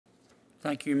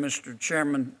Thank you, Mr.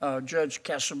 Chairman. Judge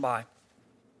Kasubhai,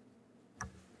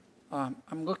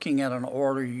 I'm looking at an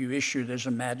order you issued as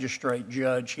a magistrate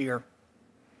judge here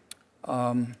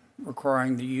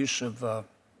requiring the use of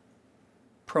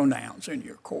pronouns in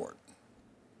your court.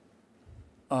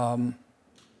 Do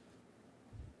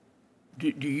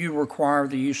you require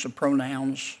the use of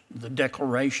pronouns, the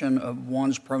declaration of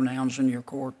one's pronouns in your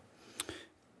court?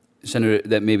 Senator,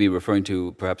 that may be referring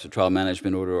to perhaps a trial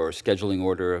management order or a scheduling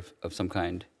order of some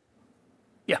kind?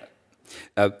 Yeah.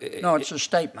 No, it's a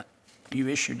statement. You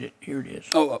issued it. Here it is.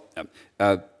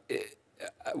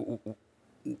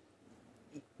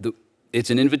 It's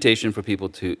an invitation for people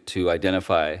to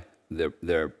identify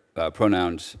their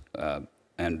pronouns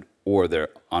and or their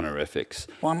honorifics.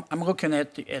 Well, I'm looking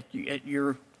at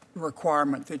your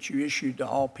requirement that you issued to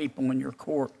all people in your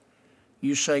court.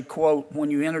 You say, quote,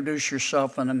 when you introduce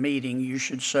yourself in a meeting, you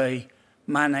should say,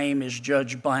 my name is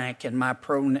Judge Blank and my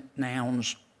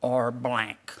pronouns are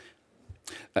blank.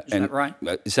 Is that right?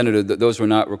 Senator, those were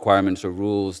not requirements or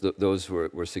rules. Those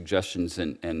were suggestions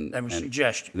and they were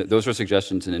suggestions. Those were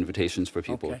suggestions and invitations for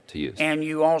people to use. And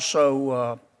you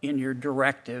also, in your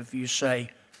directive, you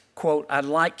say, quote, I'd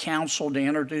like counsel to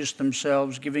introduce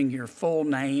themselves giving your full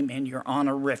name and your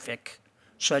honorific,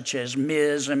 such as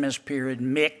Ms., MS period,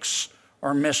 Mix,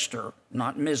 or Mr.,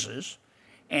 not Mrs.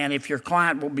 And if your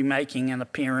client will be making an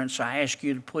appearance, I ask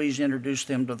you to please introduce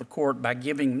them to the court by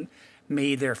giving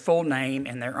me their full name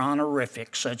and their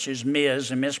honorific, such as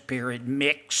Ms., MS period,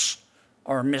 Mix,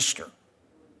 or Mr.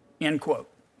 End quote.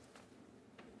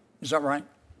 Is that right?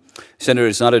 Senator,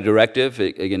 it's not a directive.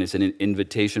 Again, it's an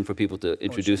invitation for people to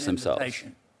introduce themselves.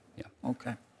 Invitation. Yeah.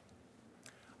 Okay.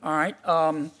 All right.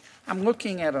 I'm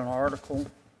looking at an article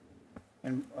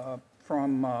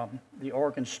from the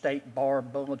Oregon State Bar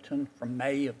Bulletin from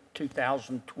May of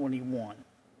 2021.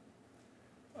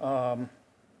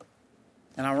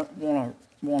 And I want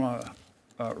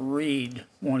to read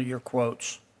one of your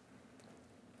quotes.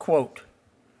 Quote,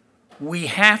 we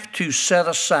have to set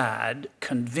aside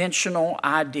conventional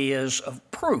ideas of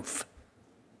proof.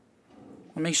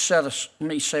 Let me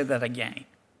say that again.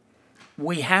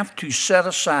 We have to set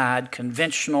aside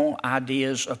conventional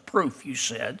ideas of proof, you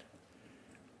said,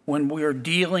 when we are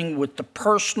dealing with the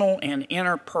personal and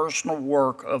interpersonal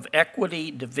work of equity,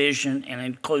 division, and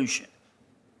inclusion.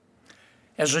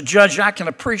 As a judge, I can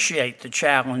appreciate the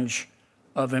challenge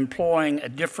of employing a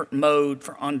different mode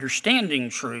for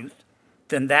understanding truth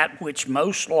than that which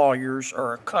most lawyers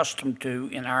are accustomed to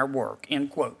in our work, end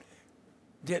quote.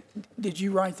 Did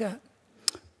you write that?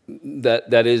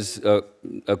 That is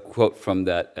a quote from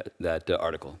that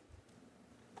article.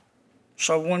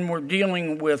 So when we're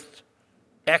dealing with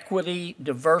equity,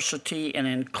 diversity, and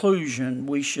inclusion,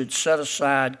 we should set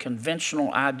aside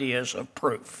conventional ideas of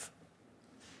proof.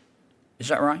 Is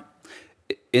that right?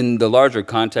 In the larger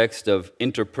context of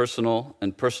interpersonal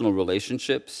and personal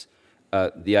relationships,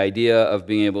 the idea of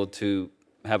being able to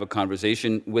have a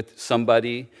conversation with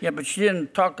somebody. Yeah, but you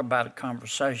didn't talk about a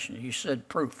conversation. You said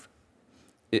proof.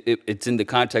 It's in the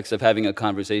context of having a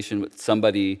conversation with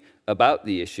somebody about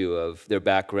the issue of their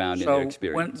background and their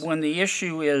experience. So when the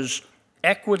issue is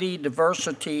equity,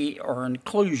 diversity, or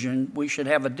inclusion, we should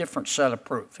have a different set of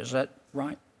proof. Is that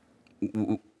right?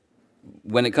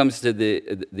 When it comes to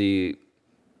the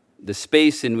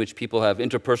space in which people have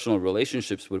interpersonal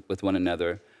relationships with one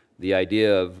another, the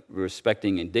idea of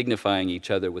respecting and dignifying each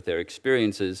other with their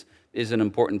experiences is an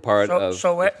important part of...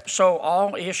 So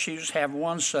all issues have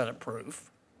one set of proof,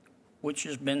 which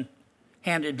has been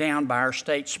handed down by our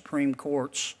state Supreme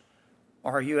Courts,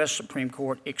 our U.S. Supreme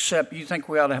Court, except you think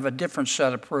we ought to have a different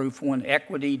set of proof when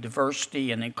equity,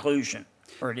 diversity, and inclusion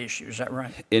are at issue. Is that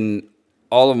right? In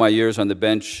all of my years on the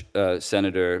bench,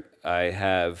 Senator, I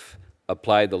have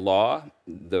applied the law,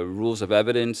 the rules of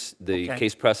evidence, the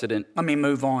case precedent. Let me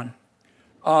move on.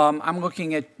 I'm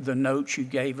looking at the notes you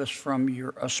gave us from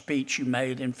a speech you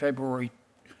made in February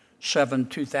 7,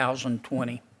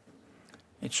 2020.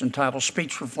 It's entitled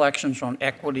Speech Reflections on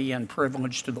Equity and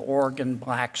Privilege to the Oregon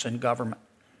Blacks in Government.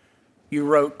 You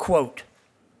wrote, quote,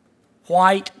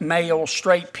 white, male,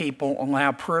 straight people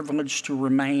allow privilege to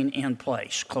remain in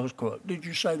place, close quote. Did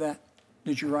you say that?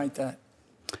 Did you write that?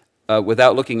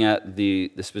 Without looking at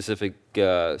the specific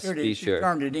speech here. You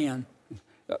turned it in.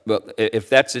 Well, if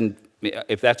that's on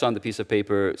the piece of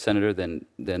paper, Senator, then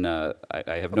I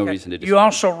have no reason to disagree. You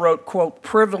also wrote, quote,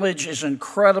 privilege is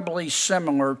incredibly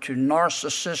similar to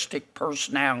narcissistic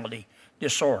personality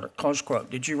disorder, close quote.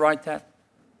 Did you write that?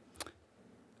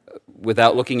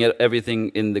 Without looking at everything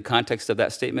in the context of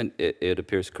that statement, it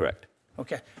appears correct.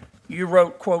 Okay. You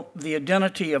wrote, quote, the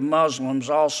identity of Muslims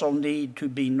also need to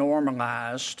be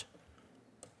normalized,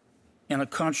 in a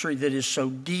country that is so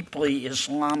deeply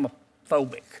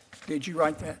Islamophobic. Did you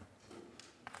write that?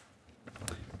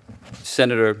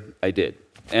 Senator, I did.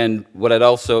 And what I'd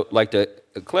also like to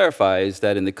clarify is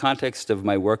that in the context of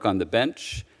my work on the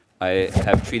bench, I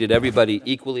have treated everybody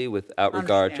equally without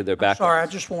regard to their background. Sorry, I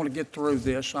just want to get through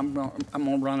this. I'm going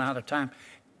to run out of time.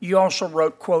 You also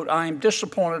wrote, quote, I am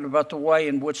disappointed about the way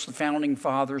in which the founding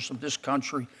fathers of this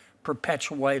country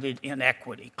perpetuated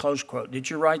inequity, close quote. Did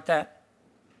you write that?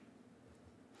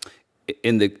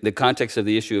 In the context of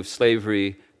the issue of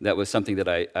slavery, that was something that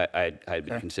I had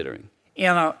been considering.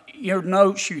 In your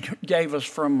notes you gave us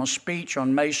from a speech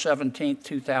on May 17,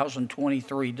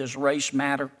 2023, does race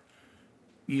matter?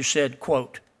 You said,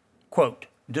 quote,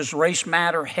 does race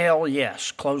matter? Hell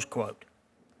yes, close quote.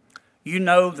 You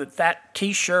know that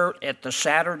T-shirt at the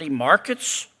Saturday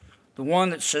markets, the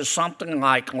one that says something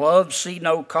like love, see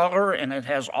no color, and it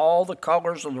has all the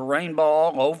colors of the rainbow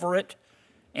all over it,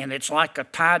 and it's like a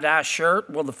tie-dye shirt.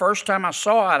 Well, the first time I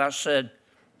saw it, I said,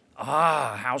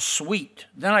 ah, how sweet.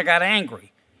 Then I got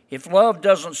angry. If love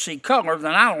doesn't see color,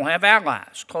 then I don't have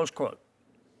allies, close quote.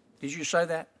 Did you say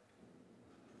that?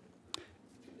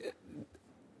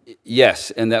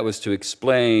 Yes, and that was to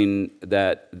explain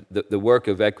that the work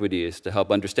of equity is to help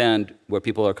understand where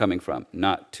people are coming from,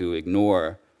 not to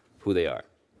ignore who they are.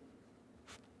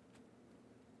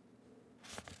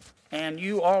 And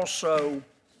you also,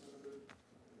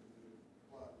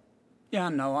 yeah,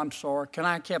 no, I'm sorry. Can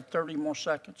I have 30 more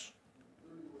seconds?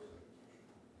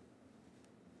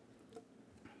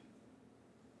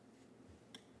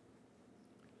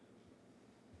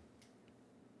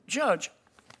 Judge,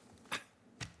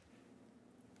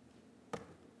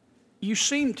 you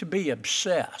seem to be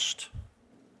obsessed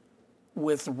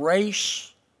with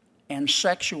race and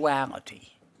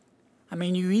sexuality. I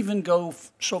mean, you even go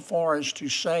so far as to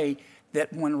say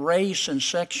that when race and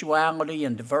sexuality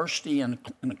and diversity and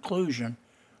inclusion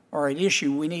are at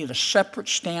issue, we need a separate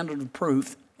standard of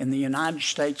proof in the United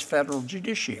States federal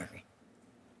judiciary.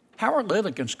 How are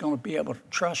litigants going to be able to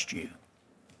trust you?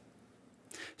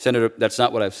 Senator, that's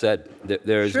not what I've said.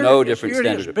 There is no different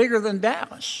standard. It's bigger than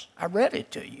Dallas. I read it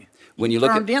to you. When you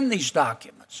look turned in these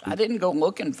documents. I didn't go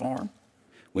looking for them.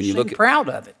 When you seem proud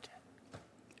of it.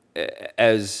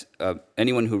 As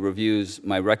anyone who reviews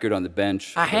my record on the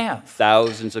bench, I have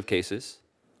thousands of cases.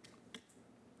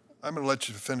 I'm going to let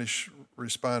you finish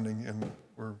responding, and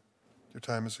your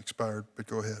time has expired, but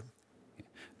go ahead.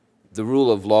 The rule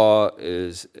of law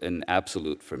is an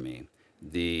absolute for me.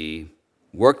 The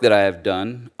work that I have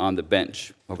done on the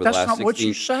bench over the last 16 years. That's not what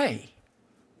you say.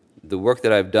 The work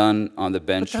that I've done on the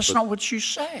bench. But that's not what you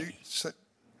say.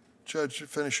 Judge,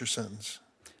 finish your sentence.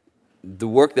 The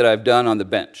work that I've done on the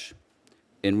bench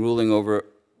in ruling over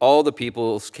all the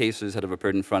people's cases that have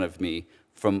appeared in front of me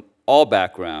from all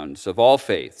backgrounds, of all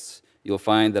faiths, you'll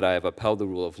find that I have upheld the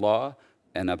rule of law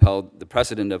and upheld the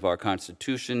precedent of our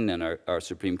Constitution and our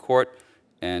Supreme Court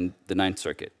and the Ninth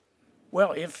Circuit.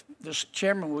 Well, if this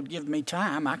chairman would give me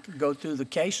time, I could go through the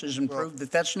cases and prove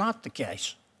that that's not the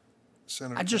case.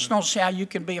 Senator, I just don't see how you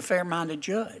can be a fair-minded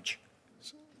judge.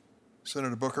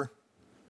 Senator Booker?